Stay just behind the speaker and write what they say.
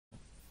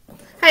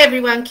Hi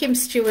everyone, Kim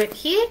Stewart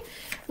here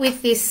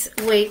with this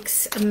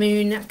week's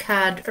moon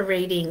card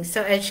reading.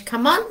 So as you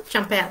come on,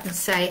 jump out and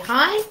say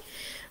hi.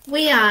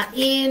 We are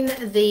in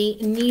the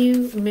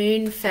new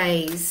moon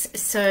phase,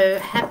 so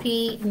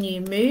happy new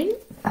moon.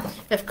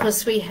 Of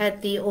course, we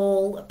had the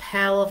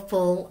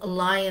all-powerful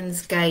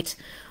Lion's Gate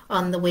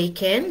on the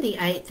weekend, the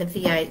 8th of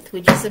the 8th,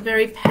 which is a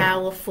very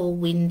powerful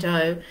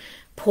window,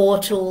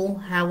 portal,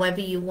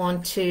 however you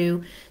want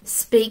to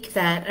speak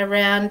that,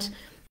 around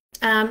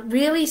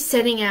really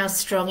setting our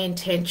strong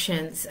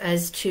intentions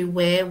as to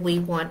where we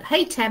want,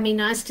 hey Tammy,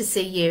 nice to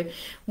see you,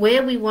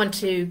 where we want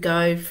to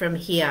go from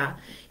here.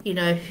 You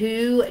know,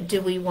 who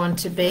do we want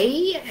to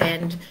be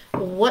and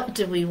what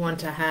do we want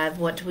to have,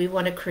 what do we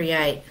want to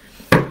create?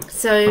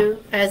 So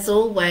as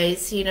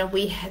always, you know,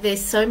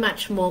 there's so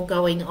much more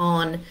going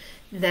on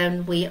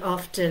than we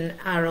often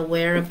are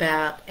aware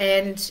about.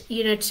 And,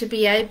 you know, to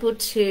be able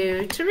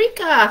to,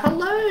 Tarika,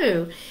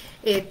 hello.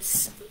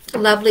 It's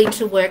lovely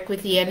to work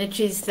with the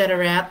energies that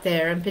are out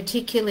there, and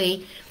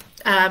particularly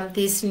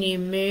this new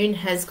moon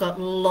has got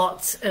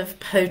lots of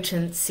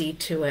potency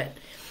to it.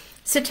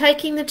 So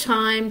taking the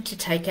time to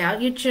take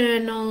out your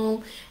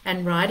journal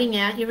and writing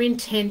out your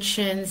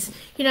intentions,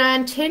 you know,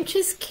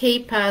 intentions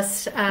keep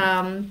us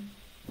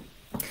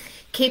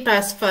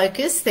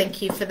focused.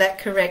 Thank you for that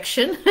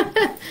correction.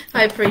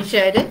 I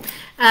appreciate it.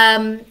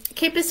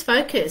 Keep us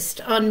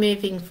focused on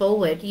moving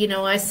forward. You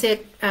know, I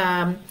set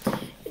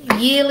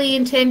yearly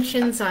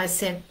intentions, I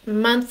set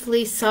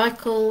monthly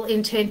cycle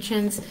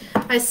intentions,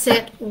 I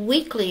set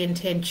weekly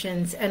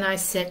intentions, and I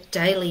set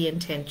daily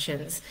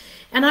intentions.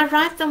 And I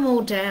write them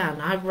all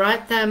down. I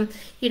write them,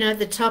 you know, at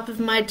the top of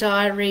my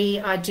diary.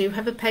 I do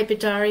have a paper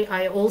diary.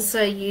 I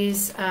also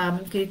use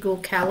Google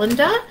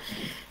Calendar,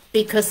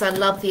 because I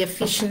love the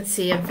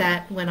efficiency of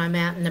that when I'm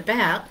out and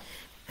about.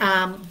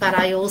 But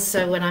I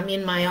also, when I'm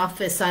in my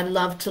office, I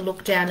love to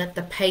look down at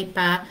the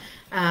paper.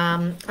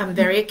 I'm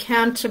very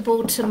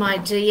accountable to my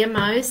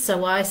DMO,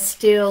 so I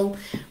still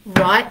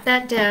write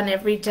that down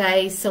every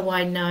day so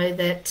I know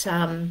that,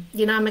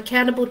 you know, I'm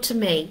accountable to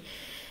me.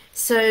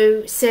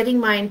 So setting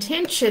my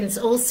intentions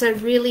also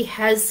really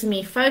has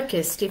me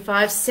focused. If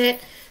I've set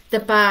the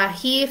bar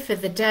here for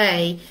the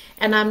day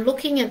and I'm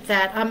looking at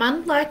that, I'm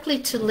unlikely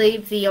to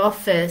leave the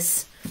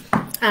office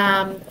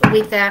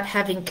without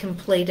having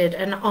completed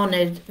and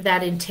honoured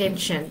that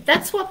intention.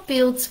 That's what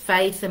builds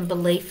faith and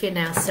belief in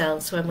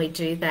ourselves when we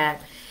do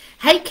that.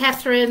 Hey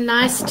Catherine,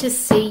 nice to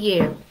see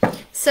you.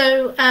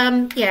 So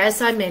yeah,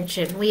 as I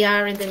mentioned, we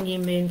are in the new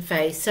moon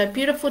phase, so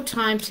beautiful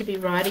time to be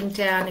writing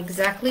down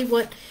exactly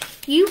what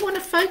you want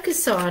to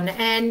focus on.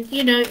 And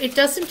you know, it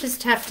doesn't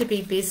just have to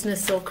be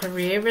business or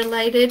career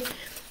related.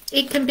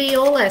 It can be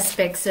all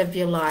aspects of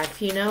your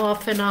life. You know,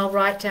 often I'll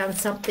write down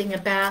something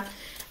about,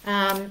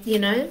 you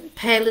know,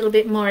 pay a little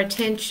bit more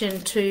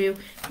attention to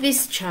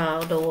this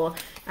child, or,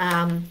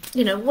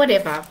 you know,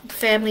 whatever,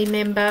 family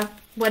member,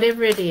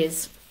 whatever it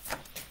is.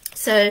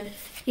 So,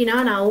 you know,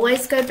 and I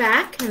always go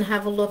back and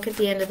have a look at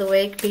the end of the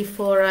week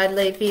before I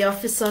leave the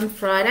office on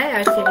Friday.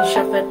 I finish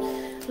up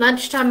at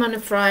lunchtime on a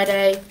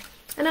Friday,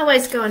 and I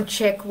always go and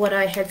check what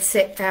I had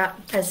set out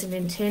as an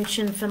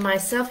intention for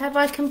myself. Have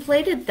I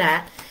completed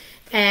that?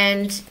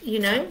 And, you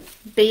know,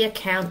 be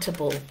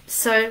accountable.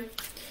 So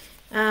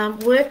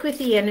work with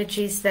the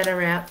energies that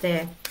are out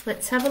there.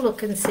 Let's have a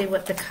look and see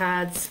what the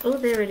cards, oh,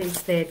 there it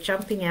is there,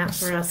 jumping out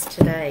for us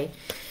today.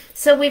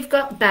 So we've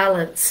got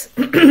balance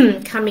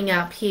coming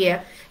up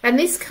here. And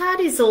this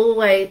card is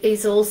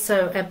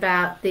also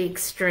about the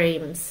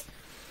extremes.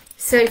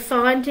 So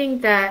finding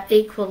that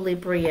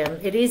equilibrium.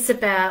 It is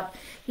about,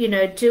 you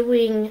know,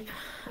 doing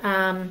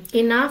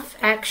enough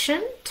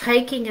action,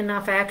 taking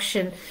enough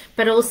action,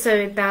 but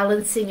also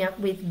balancing it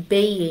with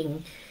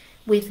being,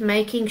 with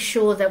making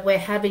sure that we're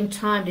having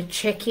time to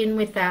check in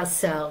with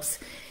ourselves,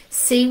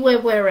 see where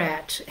we're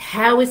at,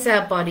 how is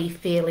our body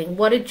feeling,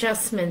 what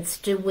adjustments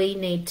do we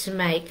need to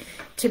make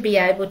to be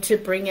able to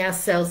bring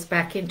ourselves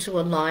back into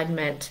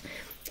alignment.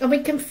 And we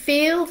can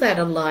feel that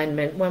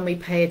alignment when we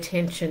pay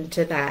attention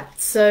to that.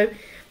 So,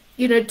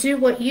 you know, do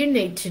what you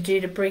need to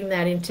do to bring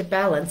that into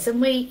balance.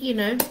 And we, you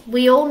know,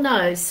 we all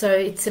know, so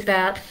it's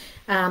about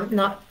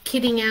not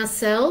kidding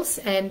ourselves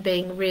and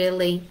being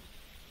really,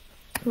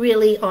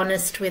 really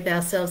honest with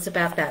ourselves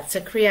about that. So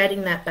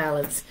creating that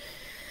balance.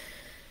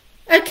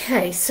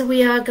 Okay, so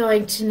we are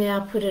going to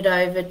now put it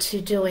over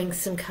to doing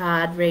some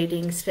card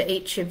readings for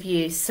each of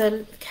you.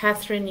 So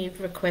Catherine,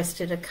 you've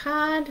requested a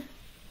card.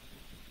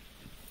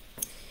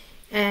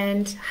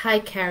 And hi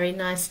Carrie,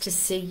 nice to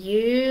see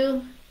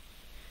you.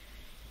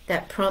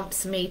 That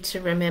prompts me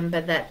to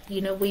remember that, you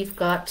know, we've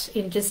got,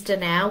 in just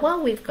an hour,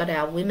 we've got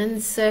our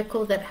women's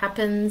circle that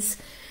happens.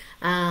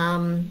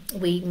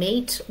 We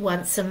meet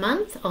once a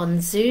month on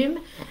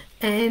Zoom,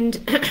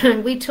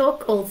 and we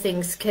talk all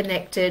things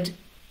connected,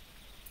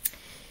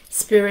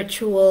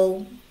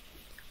 spiritual,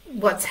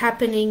 what's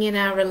happening in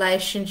our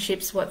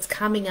relationships, what's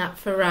coming up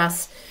for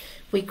us.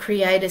 We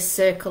create a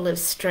circle of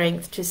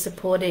strength to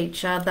support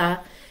each other.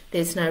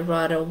 There's no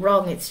right or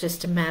wrong. It's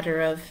just a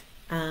matter of,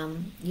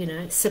 you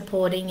know,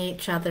 supporting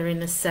each other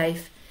in a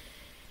safe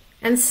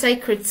And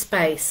sacred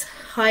space,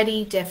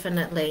 Heidi,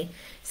 definitely.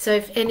 So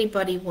if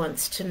anybody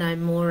wants to know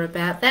more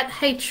about that,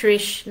 hey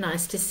Trish,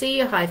 nice to see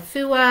you. Hi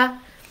Fua,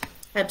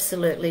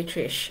 absolutely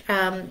Trish.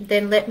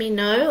 Then let me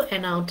know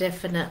and I'll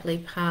definitely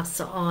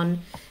pass on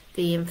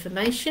the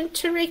information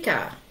to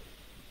Rika.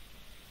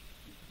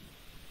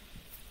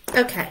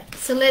 Okay,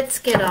 so let's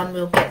get on,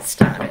 we'll get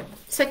started.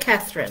 So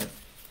Catherine,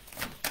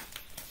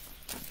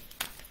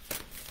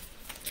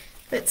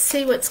 let's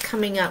see what's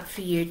coming up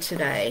for you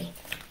today.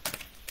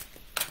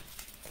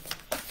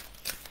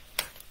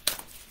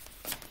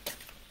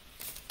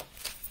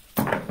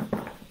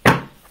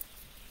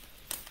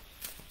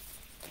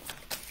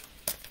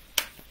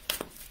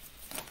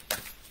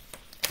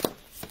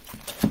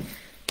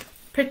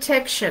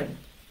 Protection.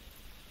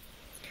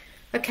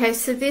 Okay,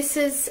 so this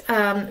is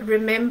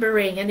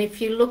remembering, and if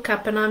you look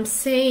up, and I'm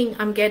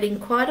getting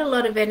quite a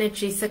lot of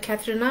energy. So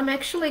Catherine, I'm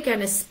actually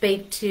going to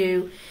speak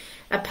to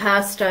a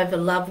passed over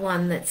loved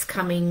one that's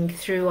coming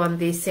through on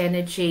this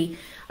energy.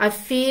 I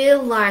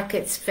feel like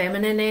it's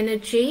feminine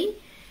energy.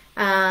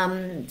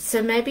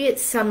 So maybe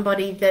it's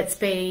somebody that's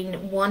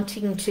been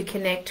wanting to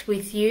connect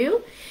with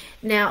you.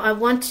 Now, I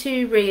want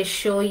to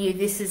reassure you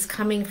this is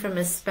coming from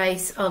a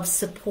space of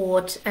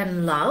support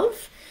and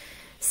love.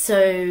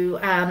 So,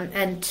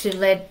 and to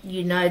let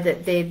you know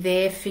that they're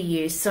there for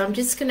you. So I'm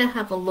just going to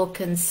have a look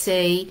and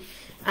see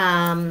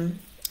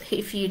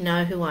if you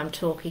know who I'm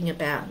talking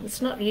about. It's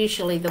not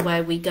usually the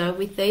way we go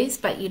with these,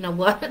 but you know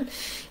what?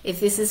 If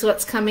this is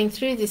what's coming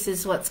through, this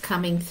is what's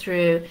coming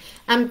through.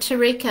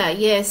 Tarika,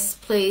 yes,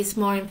 please,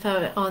 more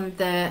info on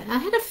the... I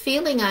had a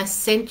feeling I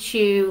sent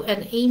you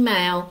an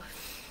email,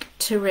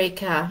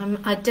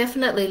 Tarika. I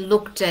definitely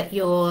looked at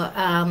your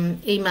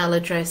email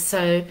address,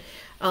 so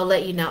I'll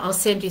let you know. I'll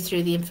send you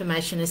through the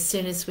information as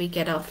soon as we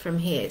get off from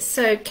here.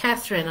 So,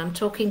 Catherine, I'm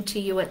talking to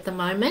you at the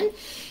moment.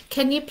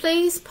 Can you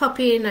please pop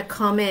in a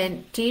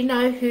comment? Do you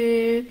know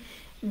who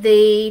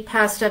the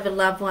passed over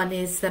loved one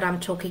is that I'm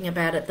talking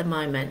about at the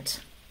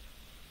moment?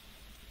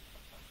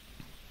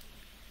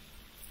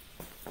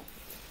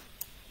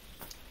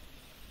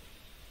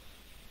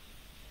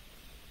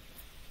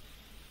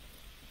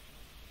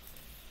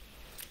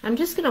 I'm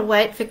just going to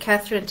wait for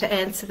Catherine to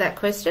answer that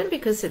question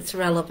because it's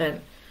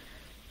relevant.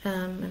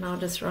 And I'll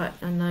just write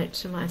a note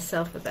to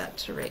myself about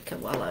Tarika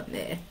while I'm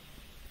there.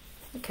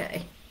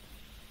 Okay.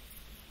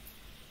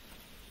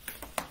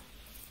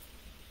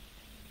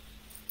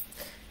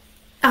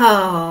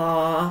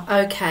 Oh,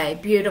 okay,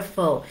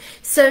 beautiful.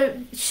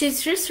 So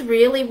she's just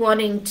really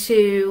wanting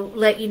to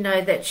let you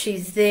know that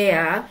she's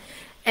there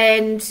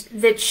and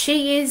that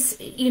she is,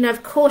 you know,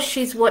 of course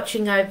she's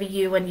watching over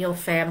you and your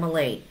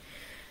family.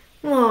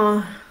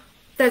 Oh,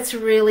 that's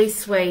really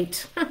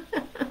sweet.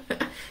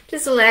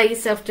 Just allow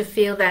yourself to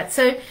feel that.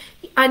 So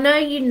I know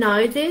you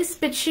know this,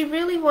 but she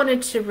really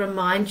wanted to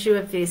remind you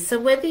of this. So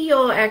whether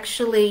you're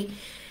actually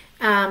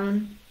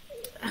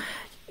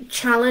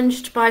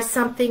challenged by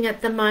something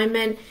at the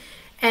moment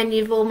and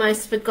you've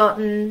almost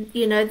forgotten,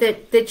 you know,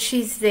 that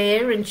she's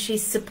there and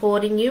she's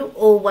supporting you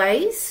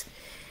always.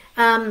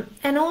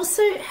 And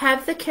also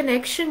have the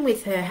connection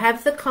with her,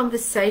 have the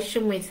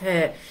conversation with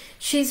her.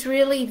 She's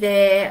really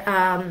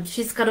there.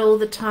 She's got all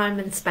the time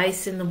and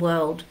space in the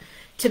world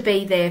to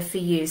be there for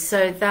you.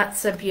 So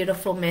that's a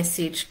beautiful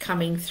message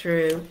coming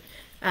through.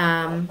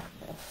 I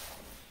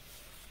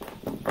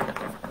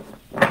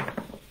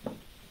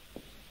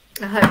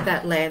hope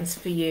that lands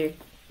for you.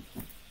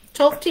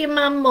 Talk to your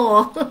mum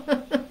more.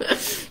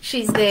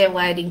 She's there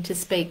waiting to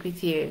speak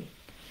with you.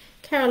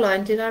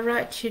 Caroline, did I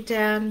write you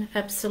down?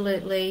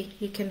 Absolutely.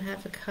 You can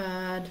have a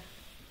card.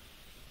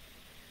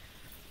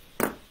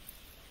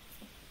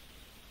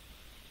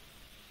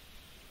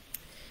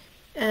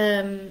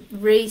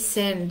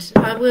 Resend.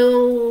 I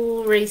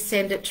will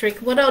resend it, Trick.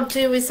 What I'll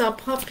do is I'll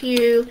pop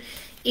you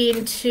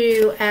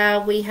into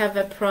we have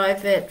a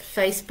private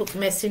Facebook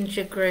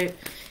Messenger group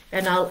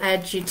and I'll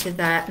add you to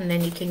that and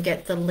then you can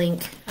get the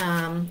link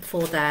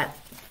for that.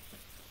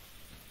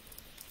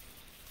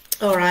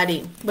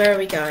 Alrighty, where are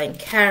we going?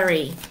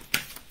 Carrie.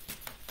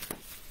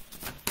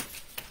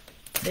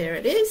 There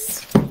it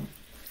is.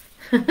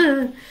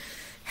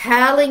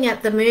 Howling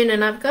at the moon,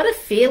 and I've got a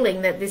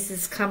feeling that this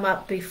has come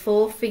up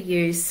before for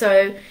you.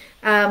 So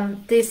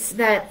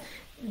that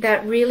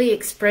really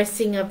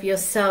expressing of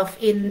yourself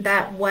in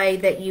that way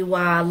that you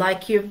are,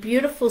 like you're a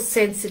beautiful,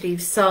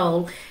 sensitive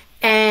soul,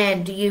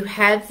 and you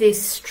have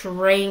this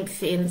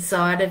strength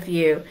inside of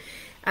you.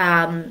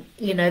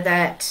 You know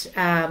that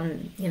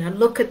you know.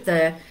 Look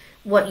at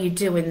what you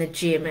do in the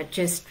gym. It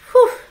just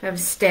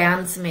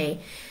astounds me.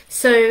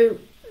 So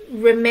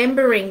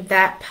remembering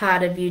that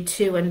part of you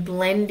too and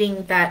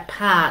blending that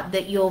part,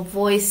 that your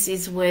voice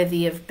is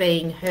worthy of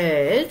being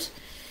heard,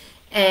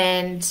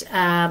 and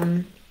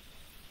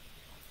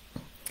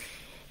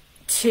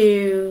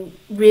to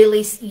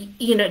really,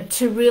 you know,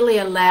 to really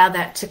allow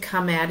that to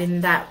come out in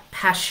that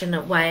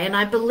passionate way. And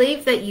I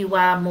believe that you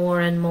are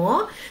more and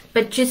more,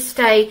 but just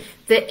stay,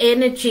 the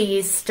energy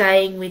is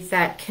staying with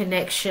that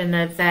connection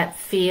of that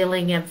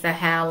feeling of the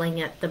howling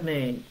at the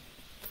moon.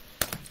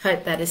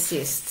 Hope that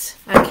assists.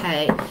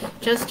 Okay,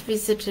 just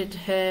visited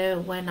her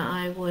when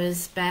I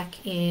was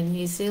back in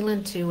New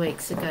Zealand 2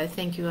 weeks ago.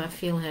 Thank you, I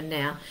feel her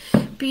now.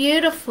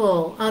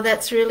 Beautiful. Oh,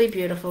 that's really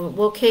beautiful.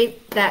 We'll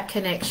keep that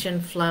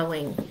connection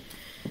flowing.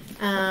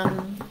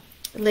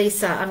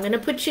 Lisa, I'm going to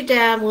put you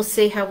down. We'll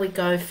see how we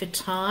go for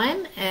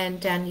time.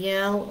 And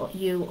Danielle,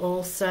 you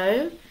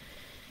also.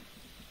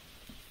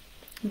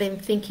 Been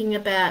thinking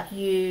about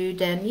you,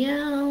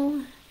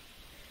 Danielle.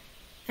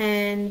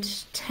 And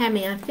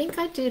Tammy, I think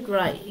I did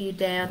write you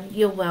down.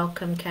 You're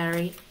welcome,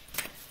 Carrie.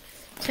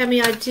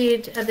 Tammy, I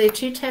did. Are there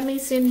 2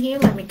 Tammys in here?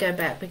 Let me go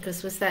back,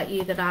 because was that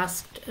you that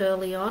asked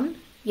early on?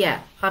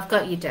 Yeah, I've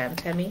got you down,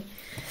 Tammy.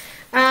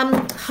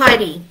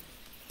 Heidi.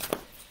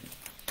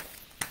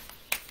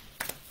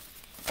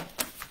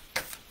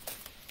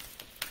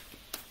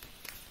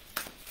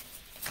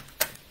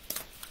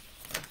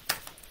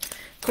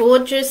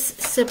 Gorgeous,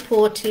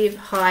 supportive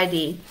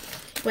Heidi.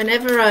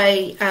 Whenever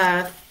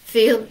I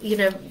feel,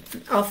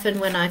 often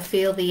when I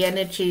feel the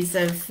energies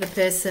of the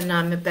person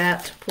I'm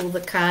about to pull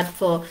the card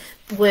for,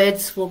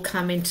 words will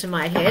come into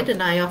my head,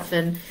 and I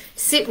often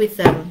sit with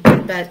them.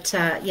 But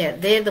yeah,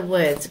 they're the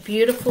words.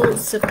 Beautiful,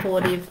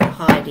 supportive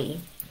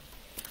Heidi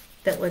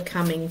that were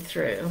coming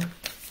through.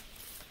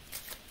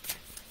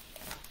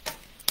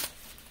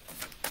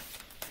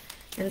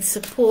 And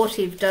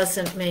supportive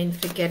doesn't mean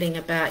forgetting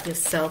about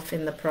yourself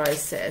in the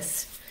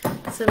process.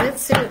 So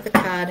let's see what the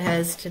card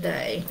has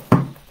today.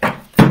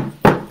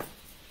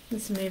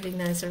 Just moving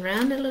those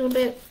around a little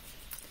bit.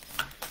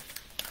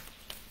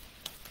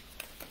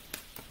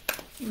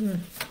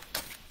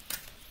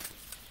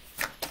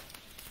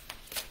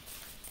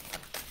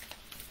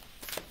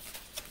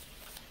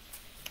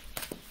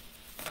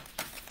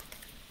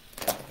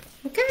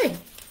 Okay.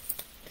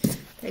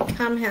 They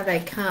come how they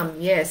come.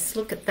 Yes,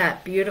 look at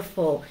that.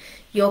 Beautiful.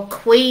 Your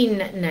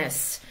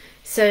queenness.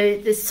 So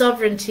the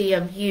sovereignty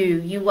of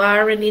you. You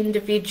are an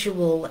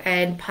individual,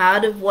 and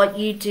part of what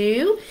you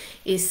do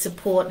is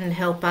support and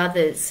help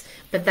others.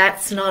 But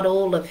that's not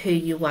all of who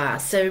you are.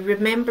 So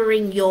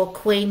remembering your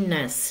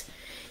queenness.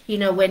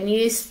 When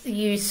you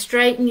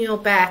straighten your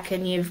back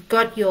and you've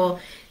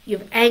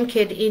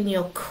anchored in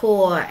your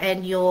core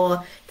and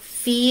you're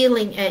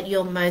feeling at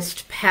your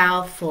most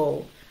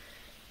powerful.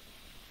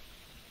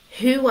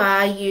 Who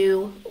are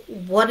you?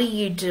 What are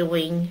you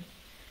doing?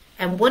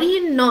 And what are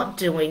you not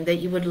doing that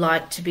you would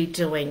like to be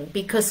doing?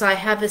 Because I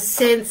have a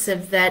sense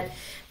of that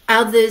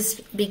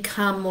others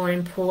become more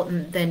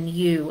important than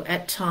you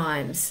at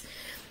times.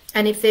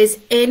 And if there's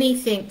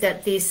anything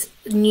that this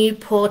new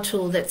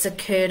portal that's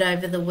occurred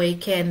over the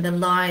weekend, the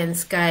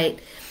Lion's Gate,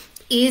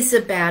 is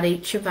about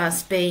each of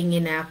us being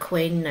in our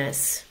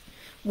queenness.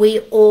 We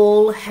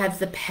all have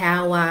the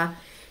power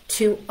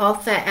to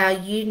offer our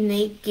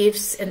unique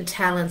gifts and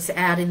talents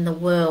out in the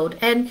world.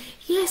 And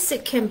yes,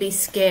 it can be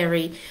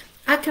scary.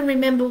 I can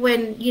remember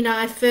when,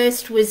 I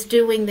first was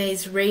doing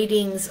these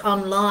readings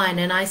online,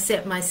 and I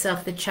set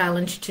myself the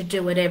challenge to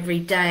do it every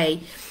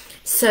day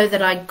so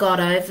that I got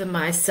over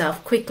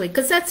myself quickly,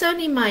 because that's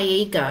only my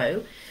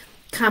ego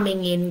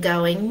coming in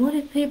going, what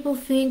if people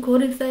think,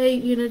 what if they,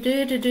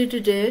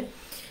 do.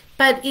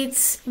 But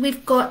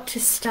we've got to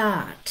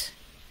start.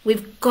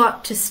 We've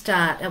got to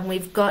start, and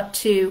we've got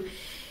to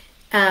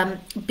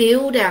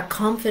build our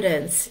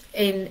confidence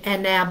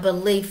and our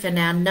belief and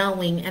our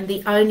knowing, and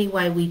the only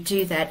way we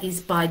do that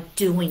is by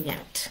doing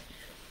it.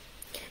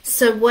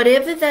 So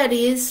whatever that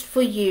is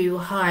for you,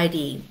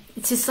 Heidi,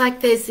 it's just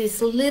like there's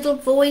this little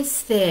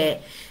voice there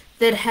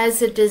that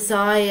has a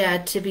desire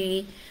to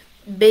be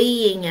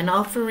being and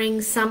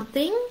offering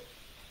something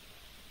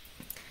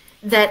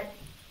that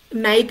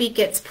maybe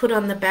gets put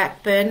on the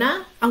back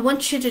burner. I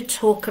want you to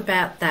talk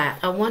about that.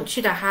 I want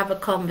you to have a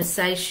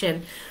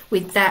conversation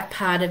with that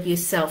part of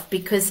yourself,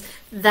 because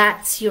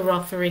that's your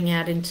offering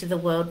out into the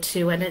world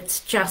too, and it's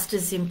just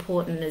as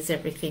important as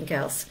everything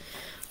else.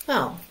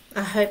 Well,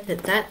 I hope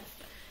that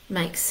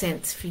makes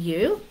sense for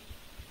you.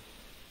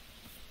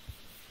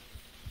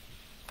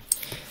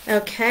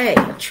 Okay,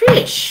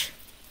 Trish.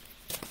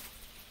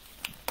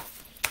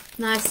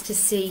 Nice to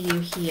see you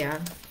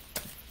here.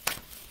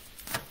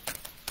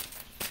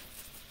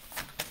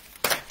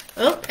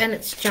 Oh, and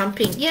it's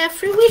jumping. Yeah,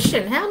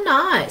 fruition. How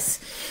nice.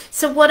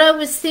 So what I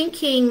was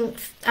thinking,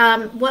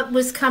 what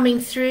was coming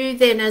through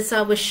then as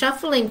I was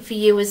shuffling for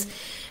you is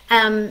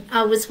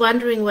I was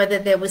wondering whether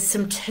there was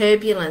some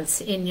turbulence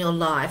in your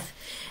life.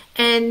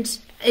 And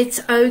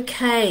it's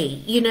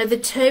okay. The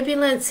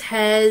turbulence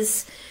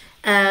has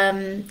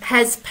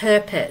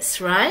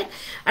purpose, right?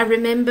 I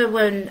remember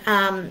when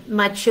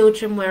my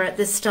children were at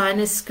the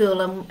Steiner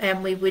School,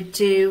 and we would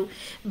do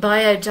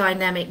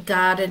biodynamic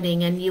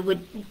gardening, and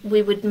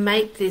we would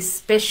make this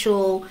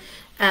special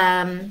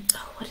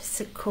what is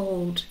it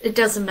called? It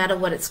doesn't matter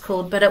what it's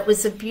called, but it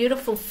was a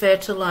beautiful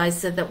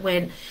fertilizer that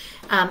went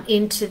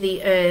into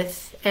the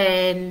earth,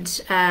 and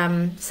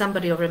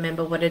somebody will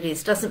remember what it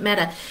is, doesn't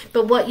matter.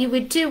 But what you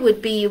would do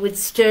would be you would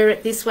stir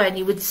it this way and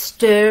you would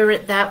stir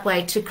it that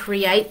way to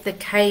create the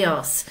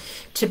chaos,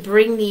 to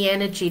bring the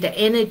energy, to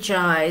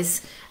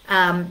energize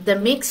the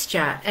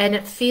mixture, and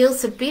it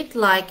feels a bit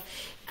like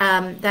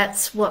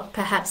that's what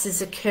perhaps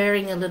is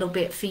occurring a little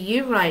bit for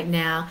you right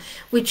now,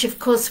 which of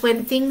course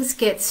when things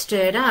get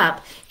stirred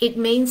up, it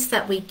means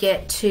that we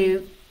get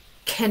to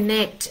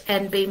connect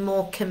and be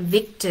more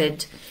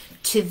convicted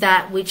to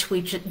that which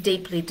we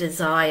deeply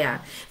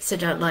desire. So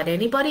don't let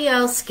anybody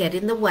else get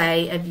in the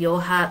way of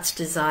your heart's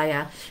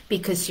desire,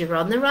 because you're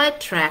on the right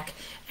track.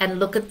 And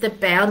look at the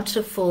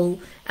bountiful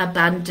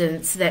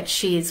abundance that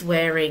she is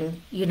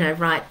wearing, you know,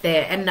 right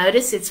there. And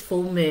notice it's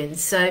full moon.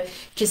 So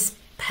just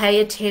pay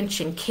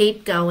attention.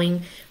 Keep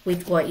going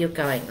with what you're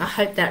going. I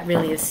hope that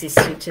really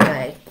assists you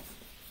today.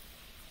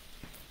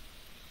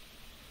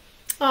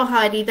 Oh,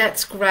 Heidi,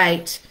 that's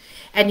great.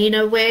 And you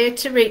know where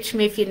to reach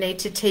me if you need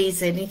to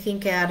tease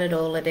anything out at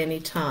all at any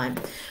time.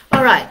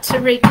 All right,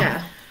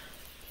 Tarika.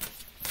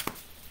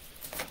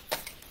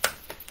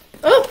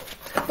 Oh,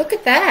 look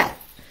at that.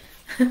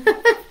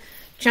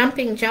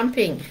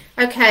 Jumping.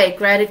 Okay,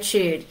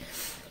 gratitude.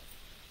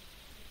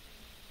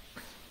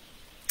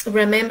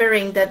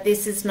 Remembering that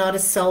this is not a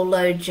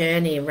solo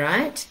journey,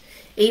 right?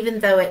 Even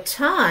though at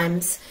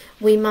times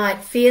we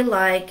might feel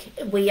like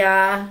we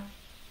are,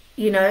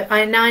 you know,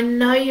 I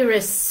know you're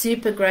a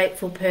super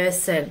grateful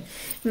person.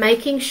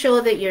 Making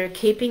sure that you're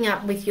keeping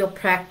up with your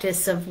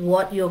practice of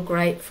what you're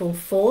grateful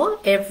for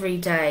every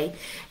day.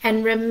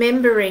 And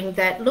remembering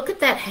that, look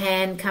at that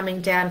hand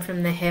coming down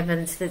from the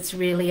heavens that's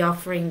really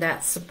offering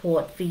that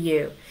support for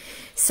you.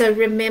 So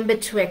remember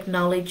to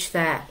acknowledge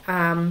that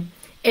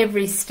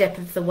every step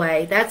of the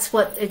way. That's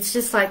what, it's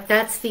just like,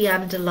 that's the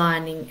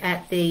underlining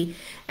at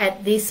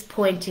this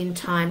point in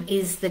time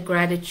is the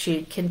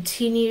gratitude.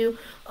 Continue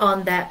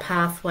on that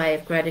pathway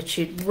of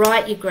gratitude.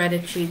 Write your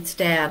gratitudes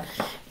down.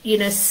 You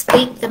know,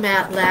 speak them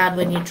out loud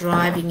when you're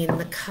driving in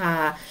the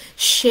car.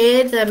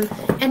 Share them,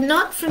 and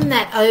not from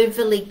that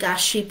overly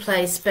gushy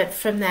place, but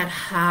from that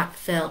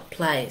heartfelt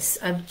place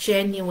of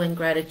genuine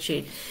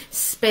gratitude.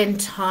 Spend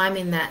time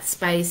in that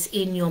space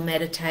in your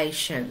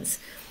meditations.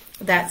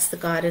 That's the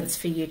guidance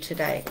for you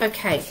today.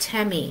 Okay,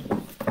 Tammy.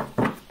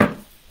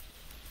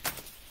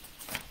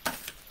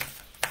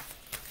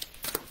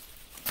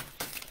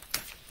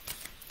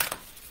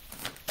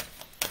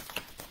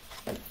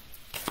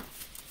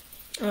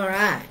 All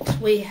right,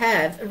 we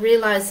have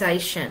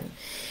realization.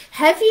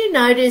 Have you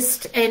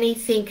noticed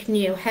anything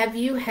new? Have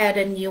you had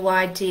a new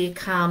idea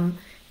come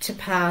to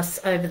pass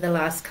over the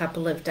last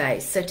couple of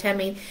days? So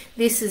Tammy,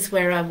 this is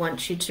where I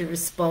want you to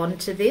respond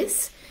to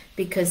this,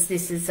 because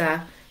this is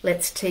a,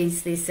 let's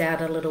tease this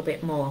out a little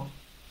bit more.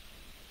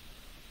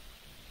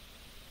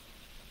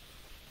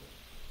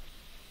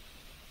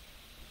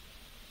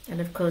 And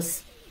of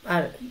course,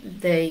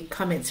 the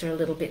comments are a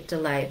little bit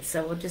delayed,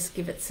 so we'll just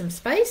give it some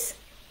space.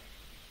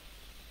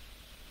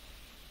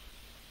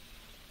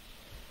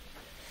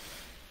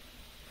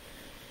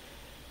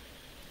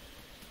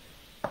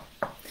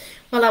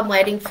 While I'm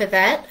waiting for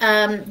that,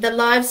 the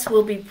lives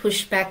will be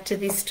pushed back to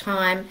this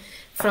time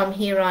from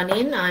here on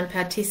in. I'm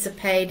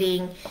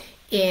participating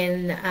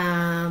in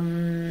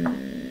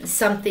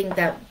something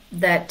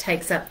that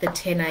takes up the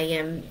 10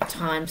 a.m.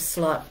 time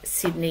slot,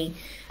 Sydney,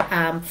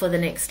 for the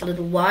next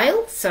little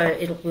while. So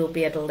it will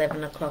be at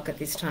 11 o'clock at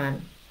this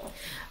time.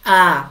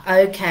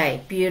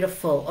 Okay,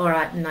 beautiful. All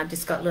right, and I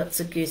just got lots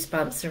of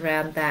goosebumps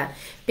around that.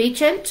 Be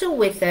gentle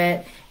with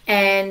it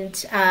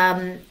and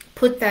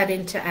put that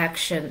into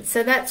action.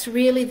 So that's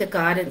really the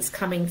guidance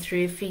coming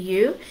through for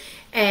you.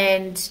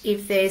 And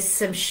if there's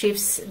some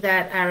shifts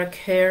that are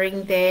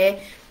occurring there,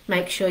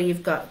 make sure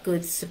you've got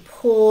good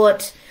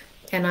support.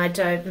 And I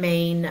don't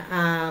mean,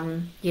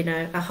 you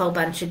know, a whole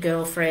bunch of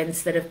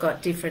girlfriends that have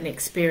got different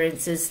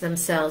experiences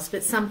themselves,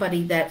 but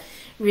somebody that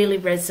really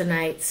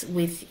resonates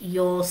with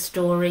your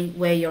story,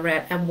 where you're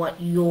at, and what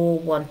you're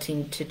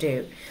wanting to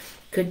do.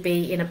 Could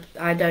be in a,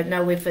 I don't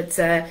know if it's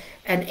an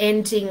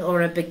ending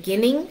or a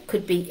beginning,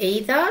 could be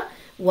either.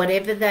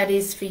 Whatever that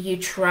is for you,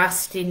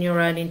 trust in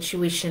your own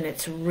intuition.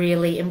 It's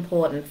really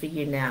important for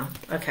you now.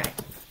 Okay.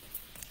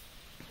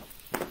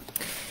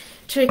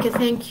 Tarika,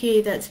 thank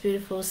you. That's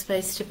beautiful.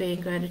 Space to be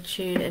in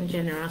gratitude and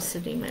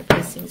generosity. My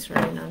blessings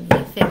rain on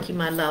you. Thank you,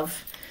 my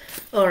love.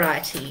 All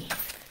righty.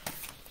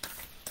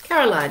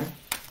 Caroline.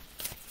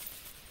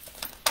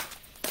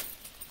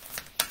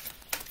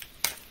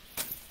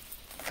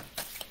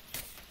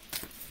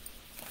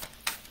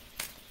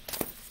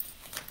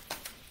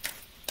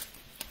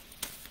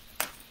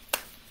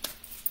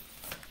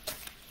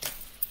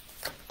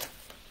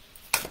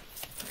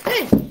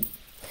 Okay.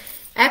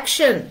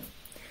 Action.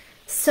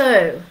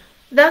 So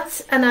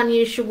that's an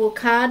unusual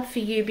card for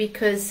you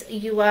because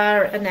you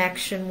are an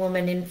action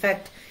woman. In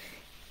fact,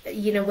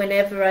 you know,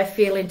 whenever I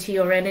feel into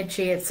your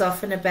energy, it's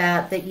often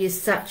about that you're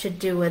such a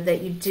doer,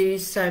 that you do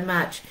so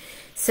much.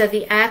 So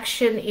the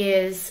action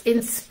is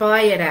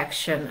inspired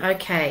action.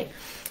 Okay,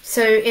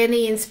 so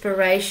any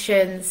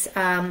inspirations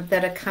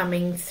that are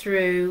coming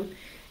through,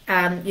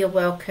 you're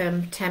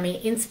welcome,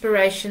 Tammy.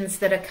 Inspirations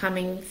that are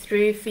coming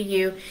through for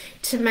you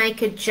to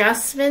make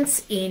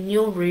adjustments in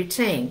your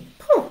routine.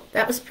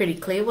 That was pretty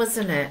clear,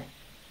 wasn't it?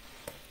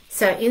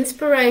 So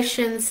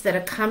inspirations that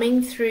are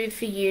coming through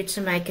for you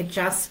to make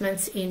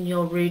adjustments in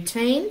your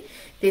routine.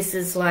 This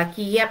is like,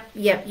 yep,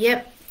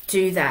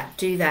 do that,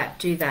 do that,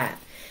 do that.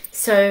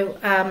 So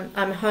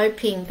I'm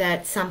hoping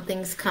that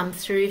something's come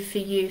through for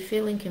you.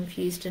 Feeling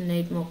confused and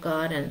need more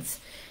guidance.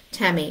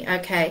 Tammy,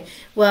 okay.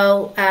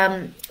 Well,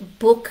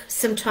 book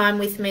some time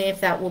with me if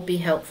that will be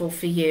helpful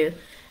for you.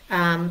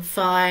 I'll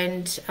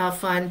find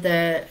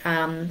the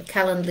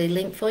Calendly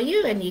link for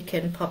you, and you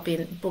can pop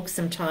in, book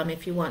some time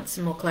if you want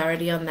some more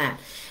clarity on that.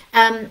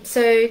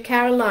 So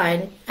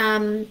Caroline,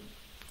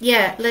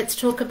 yeah, let's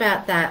talk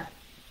about that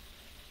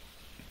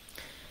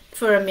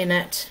for a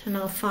minute, and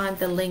I'll find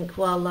the link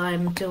while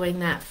I'm doing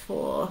that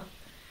for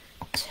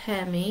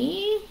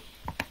Tammy.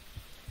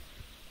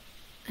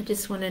 I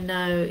just want to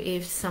know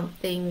if some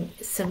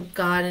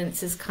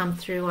guidance has come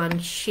through on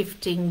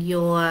shifting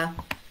your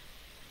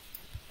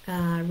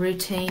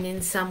routine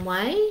in some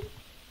way.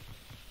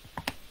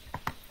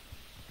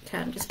 Okay,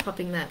 I'm just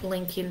popping that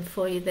link in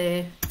for you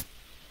there,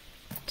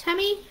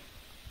 Tammy.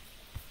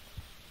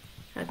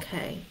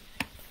 Okay.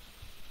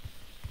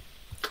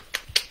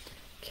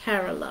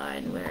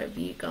 Caroline, where have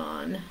you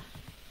gone?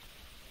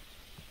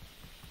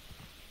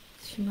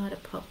 She might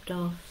have popped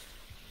off.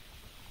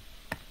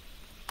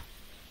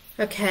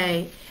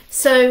 Okay,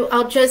 so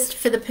I'll just,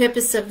 for the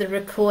purpose of the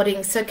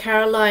recording, so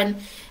Caroline,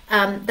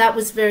 that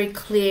was very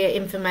clear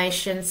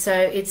information. So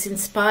it's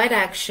inspired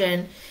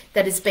action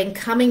that has been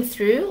coming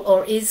through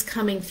or is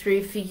coming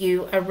through for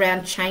you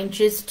around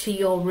changes to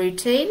your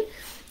routine.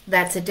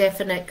 That's a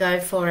definite go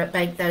for it.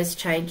 Make those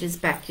changes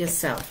back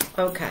yourself.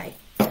 Okay.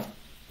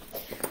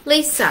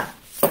 Lisa.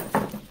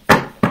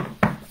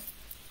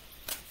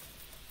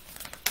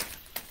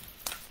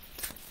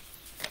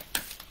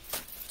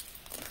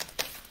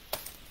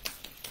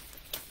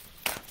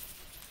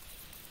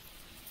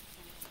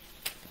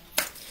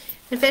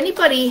 If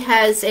anybody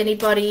has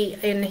anybody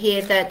in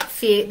here that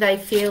they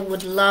feel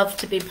would love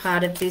to be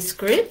part of this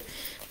group,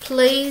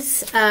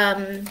 please,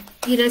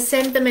 you know,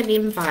 send them an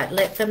invite.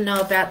 Let them know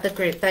about the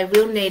group. They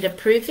will need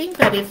approving,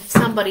 but if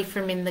somebody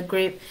from in the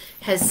group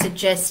has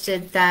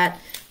suggested that,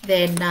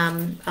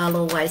 then I'll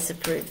always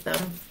approve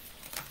them.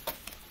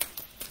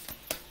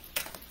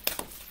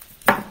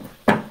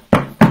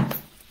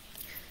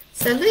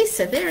 So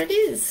Lisa, there it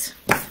is.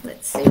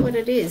 Let's see what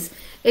it is.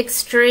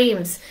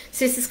 Extremes.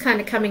 So this is kind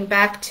of coming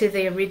back to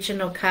the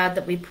original card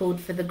that we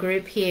pulled for the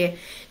group here.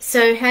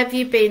 So have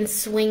you been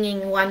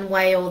swinging one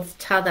way or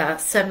the other?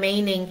 So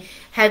meaning,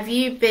 have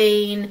you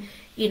been,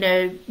 you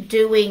know,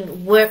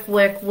 doing work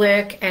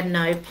and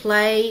no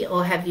play?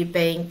 Or have you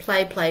been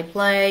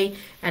play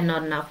and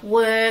not enough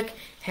work?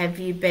 Have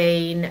you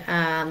been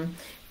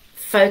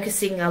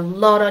focusing a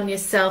lot on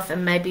yourself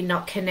and maybe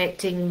not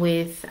connecting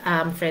with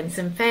friends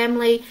and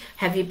family?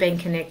 Have you been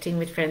connecting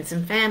with friends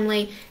and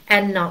family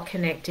and not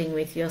connecting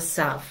with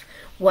yourself?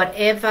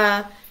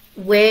 Whatever,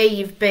 where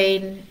you've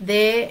been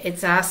there,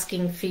 it's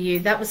asking for you.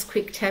 That was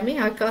quick, Tammy.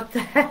 I got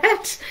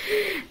that.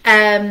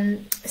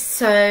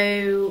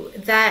 So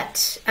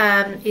that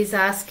is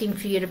asking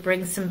for you to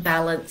bring some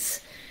balance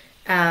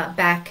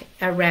back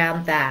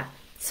around that.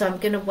 So I'm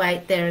going to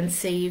wait there and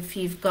see if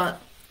you've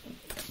got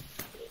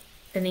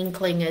an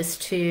inkling as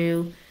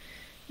to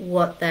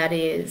what that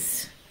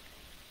is.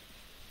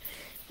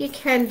 You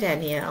can,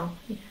 Danielle.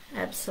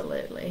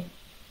 Absolutely.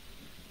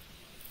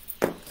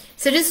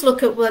 So just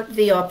look at what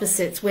the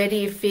opposites. Where do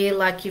you feel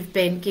like you've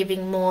been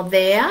giving more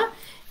there,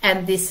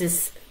 and this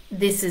is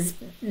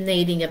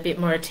needing a bit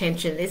more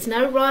attention? There's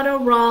no right or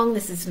wrong.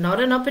 This is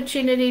not an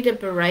opportunity to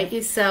berate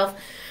yourself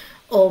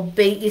or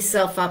beat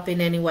yourself up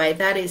in any way.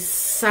 That is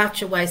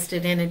such a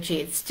wasted energy.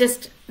 It's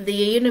just the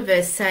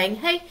universe saying,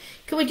 hey,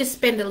 can we just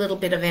spend a little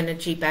bit of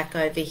energy back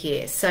over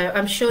here? So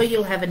I'm sure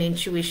you'll have an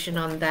intuition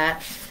on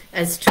that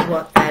as to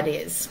what that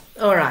is.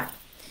 All right.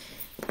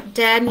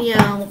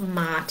 Danielle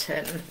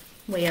Martin,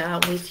 we are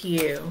with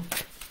you.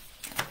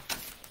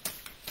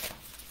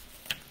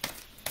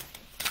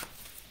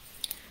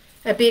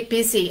 A bit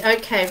busy.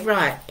 Okay,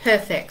 right.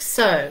 Perfect.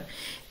 So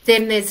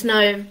then there's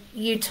no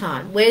you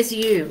time. Where's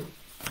you?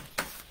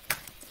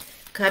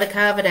 Got to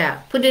carve it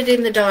out. Put it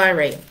in the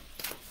diary.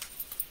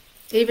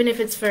 Even if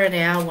it's for an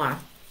hour.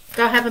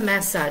 Go have a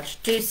massage.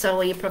 Do so,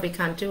 or you probably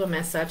can't do a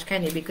massage,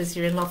 can you? Because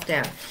you're in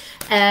lockdown.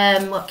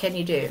 What can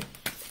you do?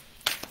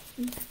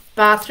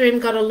 Bathroom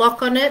got a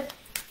lock on it.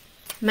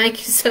 Make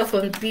yourself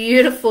a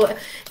beautiful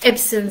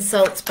Epsom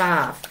salts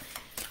bath.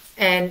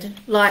 And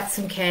light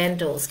some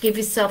candles. Give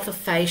yourself a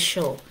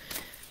facial.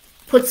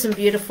 Put some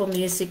beautiful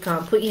music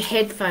on. Put your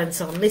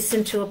headphones on.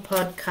 Listen to a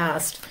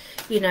podcast.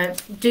 You know,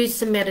 do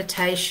some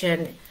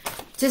meditation.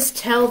 Just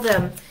tell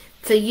them,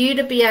 for you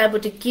to be able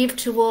to give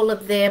to all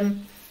of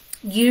them,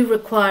 you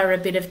require a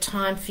bit of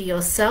time for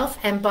yourself,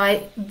 and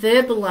by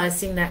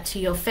verbalizing that to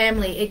your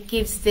family, it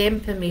gives them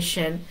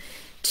permission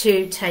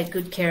to take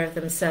good care of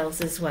themselves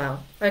as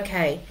well.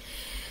 Okay.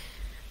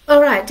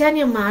 All right,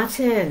 Danielle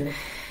Martin.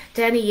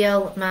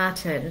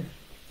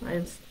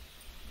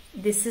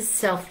 This is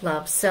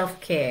self-love,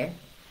 self-care.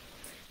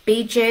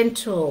 Be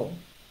gentle.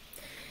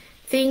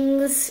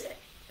 Things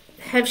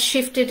have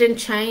shifted and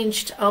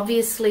changed,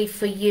 obviously,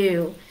 for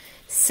you.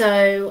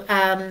 So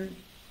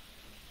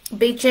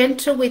be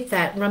gentle with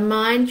that.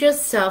 Remind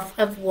yourself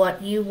of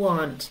what you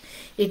want.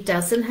 It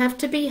doesn't have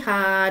to be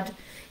hard.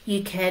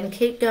 You can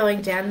keep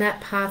going down that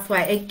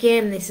pathway.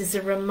 Again, this is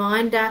a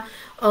reminder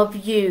of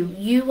you.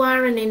 You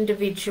are an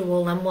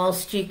individual, and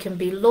whilst you can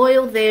be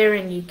loyal there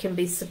and you can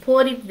be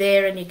supportive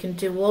there and you can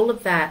do all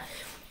of that,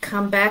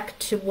 come back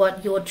to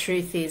what your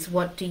truth is.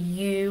 What do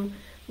you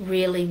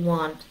really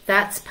want?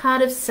 That's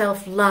part of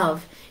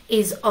self-love,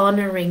 is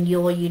honoring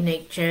your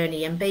unique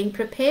journey and being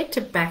prepared to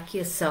back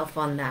yourself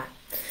on that.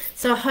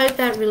 So I hope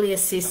that really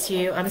assists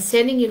you. I'm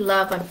sending you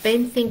love. I've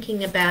been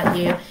thinking about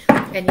you,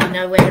 and you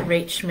know where to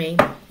reach me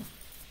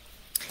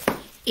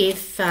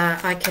if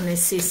I can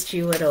assist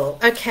you at all.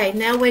 Okay,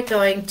 now we're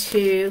going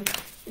to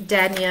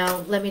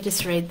Danielle. Let me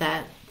just read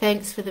that.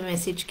 Thanks for the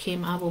message,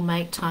 Kim. I will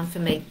make time for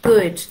me.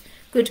 Good,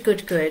 good,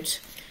 good, good.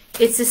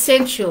 It's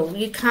essential.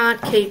 You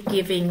can't keep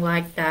giving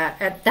like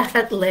that at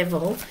that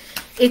level.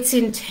 It's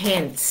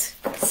intense.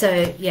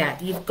 So, yeah,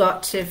 you've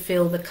got to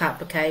fill the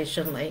cup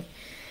occasionally.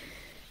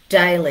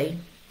 Daily.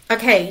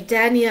 Okay,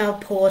 Danielle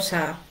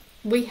Porter,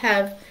 we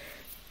have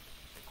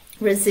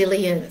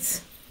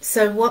resilience.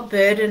 So what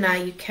burden are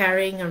you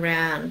carrying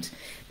around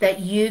that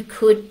you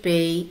could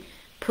be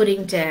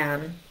putting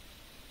down?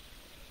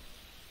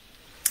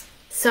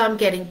 So I'm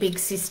getting big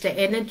sister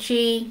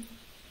energy,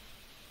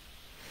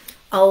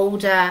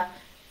 older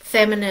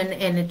feminine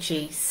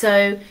energy.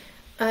 So,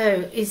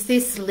 oh, is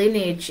this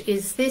lineage?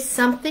 Is this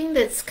something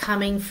that's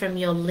coming from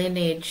your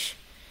lineage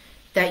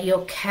that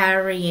you're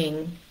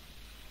carrying?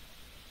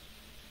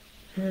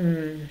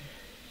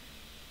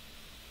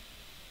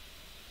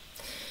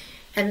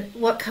 And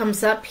what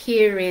comes up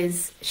here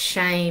is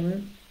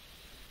shame.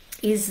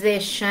 Is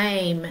there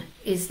shame?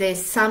 Is there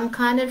some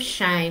kind of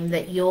shame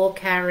that you're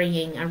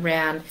carrying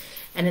around,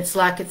 and it's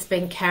like it's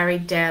been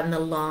carried down the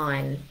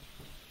line?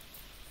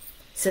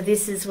 So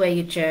this is where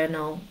you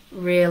journal,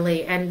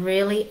 really, and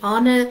really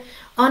honor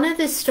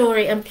the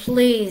story. And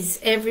please,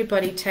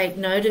 everybody, take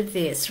note of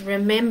this.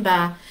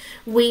 Remember,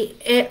 we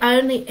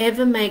only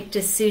ever make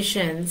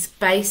decisions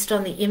based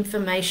on the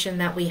information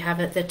that we have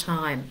at the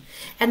time.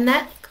 And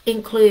that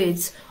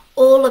includes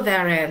all of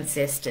our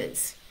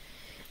ancestors.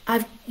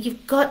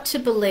 You've got to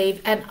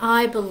believe, and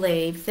I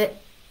believe,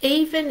 that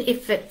even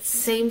if it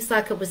seems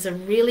like it was a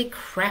really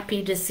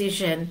crappy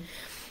decision,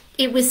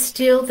 it was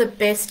still the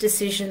best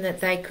decision that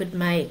they could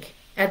make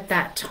at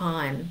that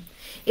time.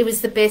 It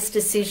was the best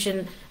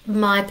decision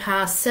my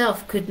past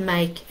self could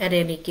make at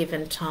any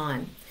given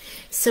time.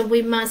 So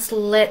we must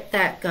let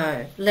that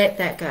go. Let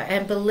that go.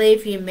 And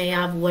believe you me,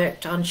 I've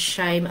worked on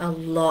shame a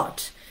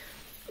lot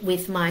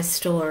with my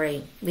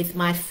story, with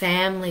my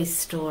family's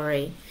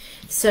story.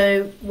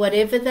 So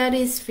whatever that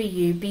is for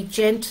you, be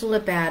gentle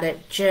about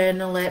it,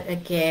 journal it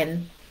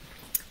again,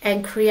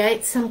 and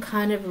create some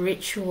kind of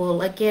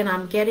ritual. Again,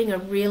 I'm getting a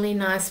really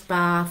nice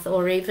bath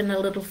or even a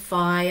little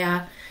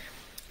fire,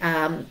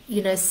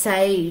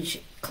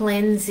 sage,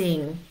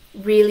 cleansing,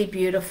 really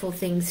beautiful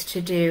things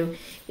to do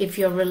if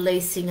you're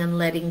releasing and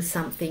letting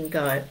something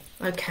go.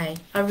 Okay,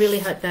 I really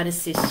hope that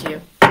assists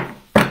you.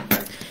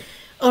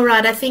 All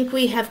right, I think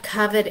we have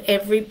covered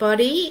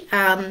everybody.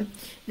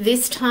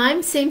 This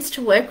time seems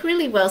to work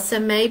really well, so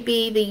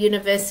maybe the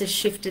universe has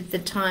shifted the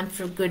time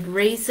for a good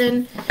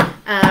reason.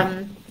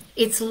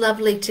 It's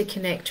lovely to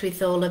connect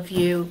with all of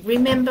you.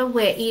 Remember,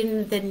 we're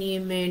in the new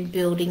moon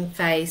building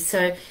phase,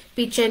 so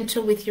be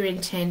gentle with your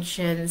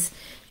intentions.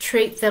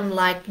 Treat them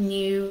like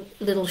new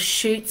little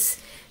shoots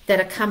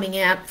that are coming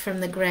out from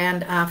the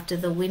ground after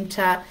the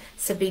winter.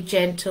 So be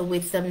gentle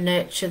with them,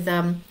 nurture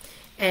them,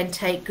 and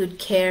take good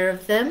care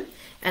of them,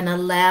 and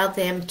allow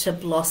them to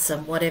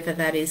blossom, whatever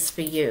that is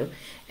for you.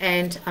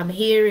 And I'm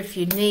here if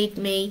you need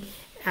me.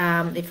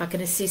 If I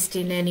can assist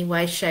in any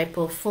way, shape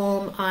or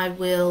form, I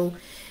will.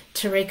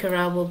 Tarika,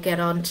 I will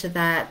get on to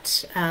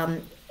that,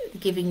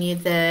 giving you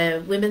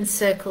the Women's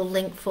Circle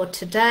link for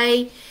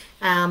today.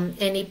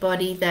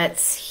 Anybody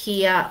that's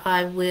here,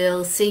 I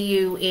will see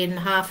you in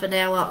half an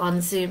hour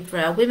on Zoom for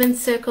our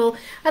Women's Circle.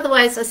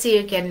 Otherwise, I'll see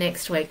you again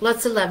next week.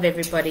 Lots of love,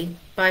 everybody.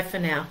 Bye for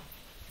now.